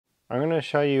to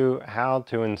show you how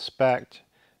to inspect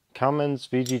Cummins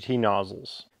VGT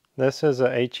nozzles. This is a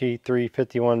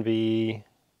HE351VE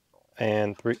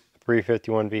and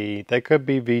 351VE. They could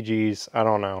be VGs, I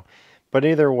don't know. But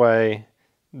either way,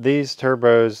 these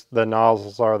turbos, the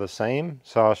nozzles are the same.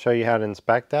 So I'll show you how to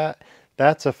inspect that.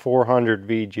 That's a 400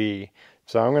 VG.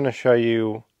 So I'm going to show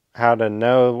you how to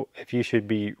know if you should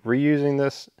be reusing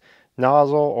this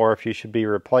nozzle or if you should be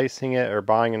replacing it or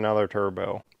buying another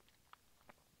turbo.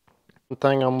 One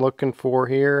thing I'm looking for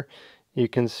here, you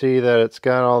can see that it's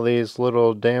got all these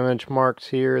little damage marks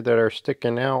here that are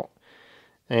sticking out,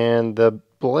 and the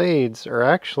blades are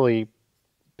actually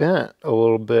bent a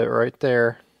little bit right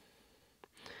there.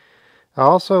 I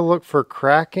also look for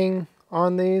cracking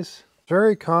on these. It's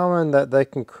very common that they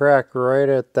can crack right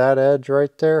at that edge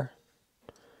right there,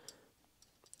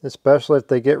 especially if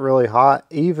they get really hot.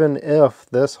 Even if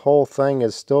this whole thing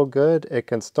is still good, it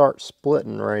can start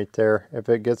splitting right there if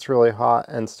it gets really hot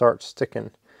and starts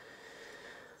sticking.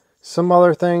 Some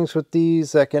other things with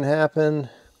these that can happen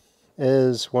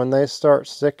is when they start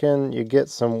sticking, you get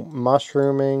some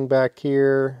mushrooming back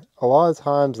here. A lot of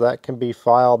times that can be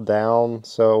filed down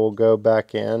so it will go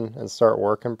back in and start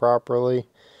working properly.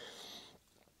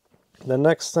 The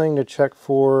next thing to check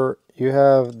for, you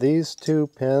have these two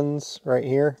pins right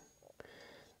here.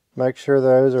 Make sure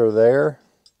those are there,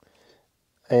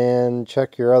 and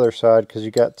check your other side because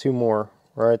you got two more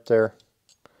right there.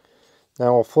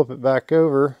 Now we'll flip it back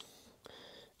over,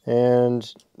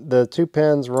 and the two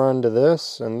pins run to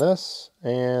this and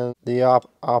the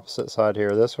opposite side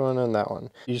here, this one and that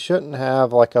one. You shouldn't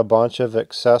have like a bunch of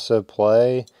excessive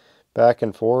play back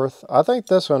and forth. I think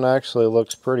this one actually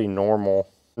looks pretty normal.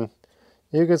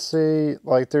 You can see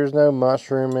like there's no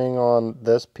mushrooming on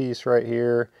this piece right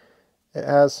here. It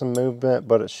has some movement,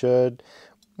 but it should.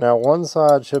 Now one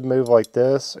side should move like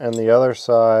this and the other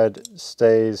side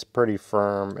stays pretty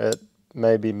firm. It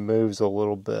maybe moves a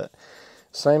little bit.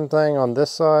 Same thing on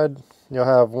this side. You'll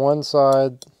have one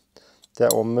side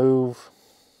that will move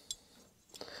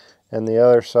and the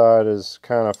other side is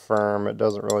kind of firm. It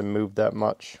doesn't really move that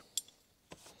much.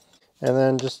 And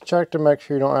then just check to make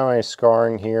sure you don't have any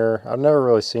scarring here. I've never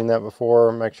really seen that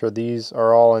before. Make sure these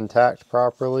are all intact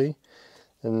properly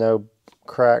and no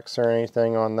cracks or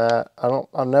anything on that.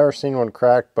 I've never seen one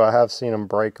cracked, but I have seen them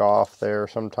break off there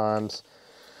sometimes.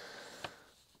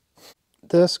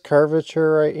 This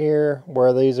curvature right here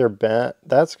where these are bent,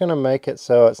 that's going to make it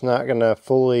so it's not going to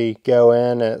fully go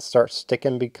in and it starts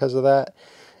sticking because of that.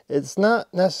 It's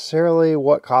not necessarily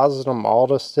what causes them all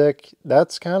to stick.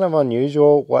 That's kind of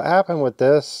unusual. What happened with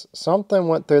this, something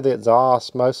went through the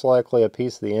exhaust, most likely a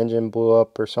piece of the engine blew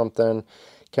up or something,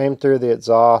 came through the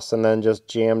exhaust and then just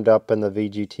jammed up in the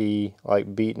VGT,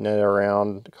 like beating it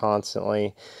around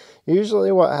constantly.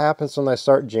 Usually what happens when they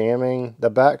start jamming, the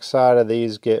back side of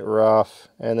these get rough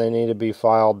and they need to be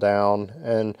filed down.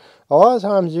 And a lot of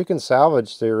times you can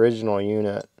salvage the original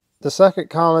unit. The second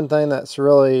common thing that's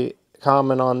really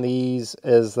common on these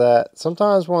is that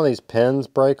sometimes one of these pins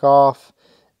break off,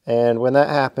 and when that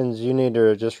happens you need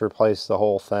to just replace the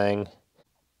whole thing.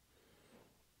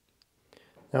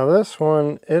 Now this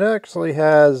one, it actually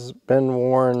has been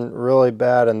worn really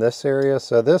bad in this area,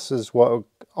 so this is what would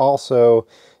also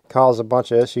cause a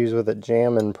bunch of issues with it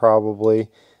jamming probably.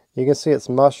 You can see it's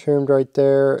mushroomed right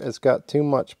there. It's got too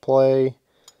much play,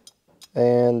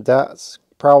 and that's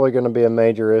probably going to be a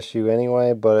major issue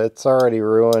anyway, but it's already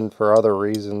ruined for other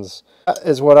reasons. That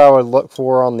is what I would look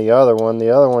for on the other one. The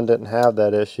other one didn't have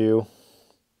that issue.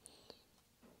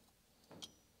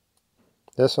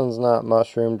 This one's not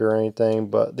mushroomed or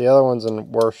anything, but the other one's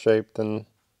in worse shape than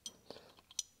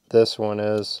this one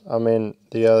is. I mean,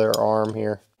 the other arm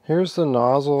here. Here's the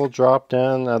nozzle dropped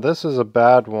in. Now this is a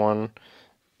bad one,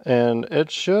 and it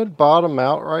should bottom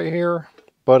out right here,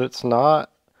 but it's not.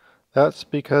 That's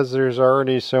because there's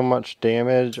already so much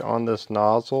damage on this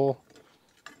nozzle.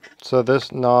 So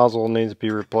this nozzle needs to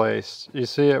be replaced. You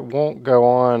see it won't go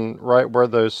on right where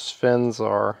those fins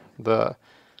are, the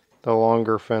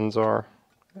longer fins are.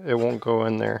 It won't go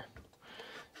in there.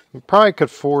 You probably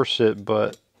could force it,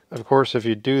 but of course if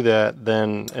you do that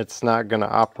then it's not going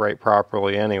to operate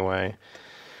properly anyway.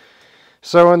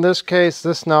 So in this case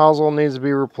this nozzle needs to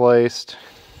be replaced.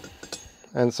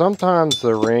 And sometimes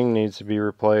the ring needs to be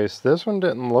replaced. This one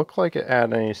didn't look like it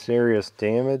had any serious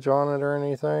damage on it or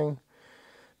anything.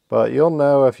 But you'll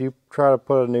know if you try to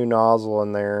put a new nozzle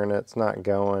in there and it's not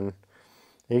going.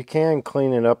 You can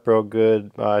clean it up real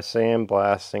good by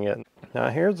sandblasting it. Now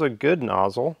here's a good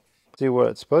nozzle. See what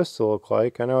it's supposed to look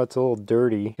like. I know it's a little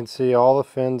dirty. You can see all the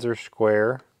fins are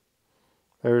square.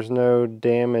 There's no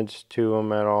damage to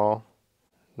them at all.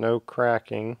 no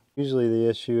cracking. Usually the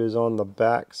issue is on the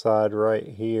back side right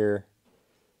here.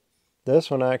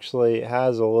 This one actually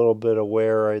has a little bit of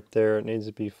wear right there. It needs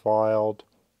to be filed.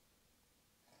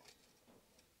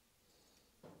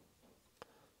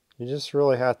 You just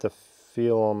really have to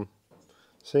feel them.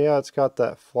 See how it's got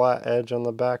that flat edge on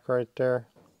the back right there?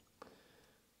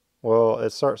 Well, it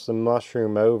starts to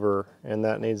mushroom over, and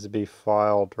that needs to be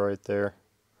filed right there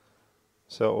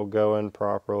so it will go in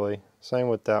properly. Same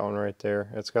with that one right there.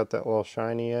 It's got that little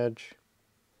shiny edge.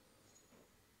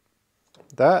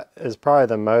 That is probably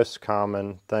the most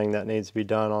common thing that needs to be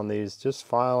done on these, just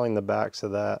filing the backs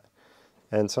of that.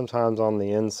 And sometimes on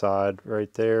the inside,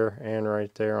 right there and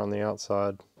right there on the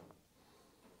outside.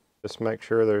 Just make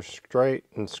sure they're straight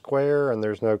and square and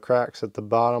there's no cracks at the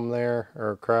bottom there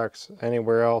or cracks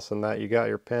anywhere else, and that you got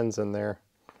your pins in there.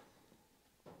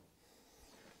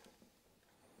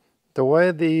 The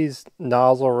way these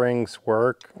nozzle rings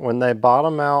work, when they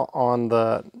bottom out on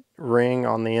the ring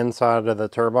on the inside of the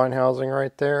turbine housing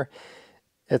right there,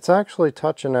 it's actually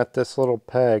touching at this little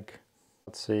peg.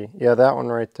 Let's see. Yeah, that one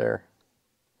right there.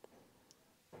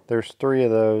 There's 3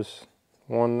 of those.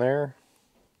 One there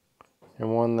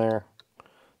and one there.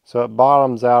 So it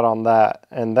bottoms out on that.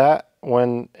 And that,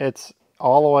 when it's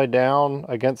all the way down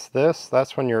against this,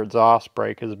 that's when your exhaust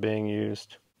brake is being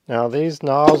used. Now these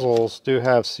nozzles do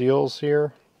have seals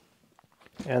here,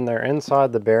 and they're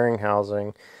inside the bearing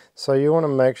housing. So you want to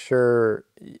make sure,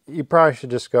 you probably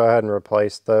should just go ahead and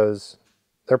replace those.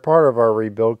 They're part of our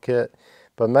rebuild kit,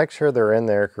 but make sure they're in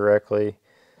there correctly.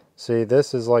 See,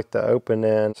 this is like the open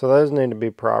end, so those need to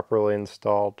be properly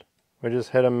installed. We just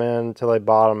hit them in until they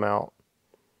bottom out.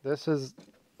 This is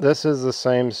the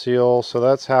same seal, so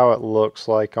that's how it looks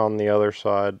like on the other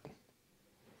side.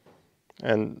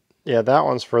 And yeah, that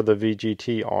one's for the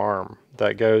VGT arm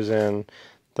that goes in.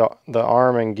 The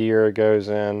arm and gear goes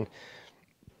in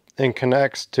and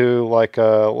connects to like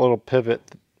a little pivot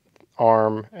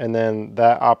arm, and then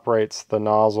that operates the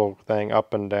nozzle thing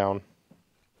up and down.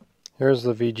 Here's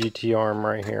the VGT arm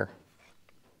right here.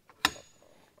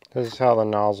 This is how the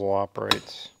nozzle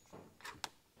operates.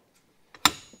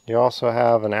 You also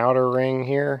have an outer ring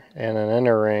here and an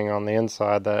inner ring on the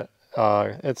inside that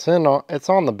it's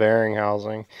on the bearing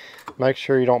housing. Make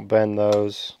sure you don't bend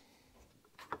those.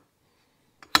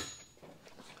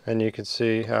 And you can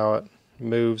see how it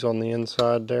moves on the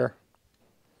inside there.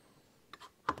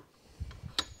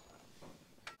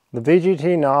 The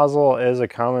VGT nozzle is a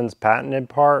Cummins patented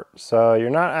part, so you're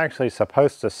not actually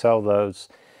supposed to sell those.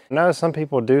 I know some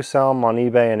people do sell them on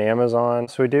eBay and Amazon,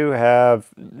 so we do have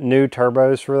new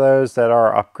turbos for those that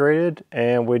are upgraded,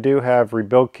 and we do have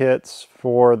rebuild kits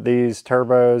for these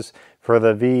turbos for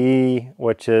the VE,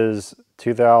 which is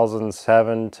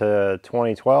 2007 to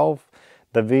 2012.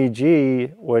 The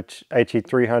VG, which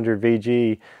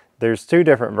HE300VG, there's 2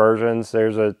 different versions.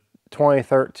 There's a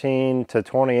 2013 to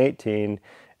 2018,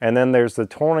 and then there's the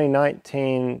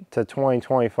 2019 to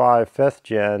 2025 5th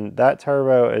gen. That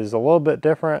turbo is a little bit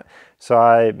different, so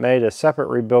I made a separate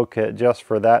rebuild kit just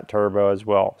for that turbo as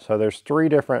well. So there's three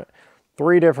different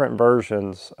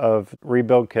versions of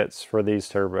rebuild kits for these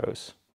turbos.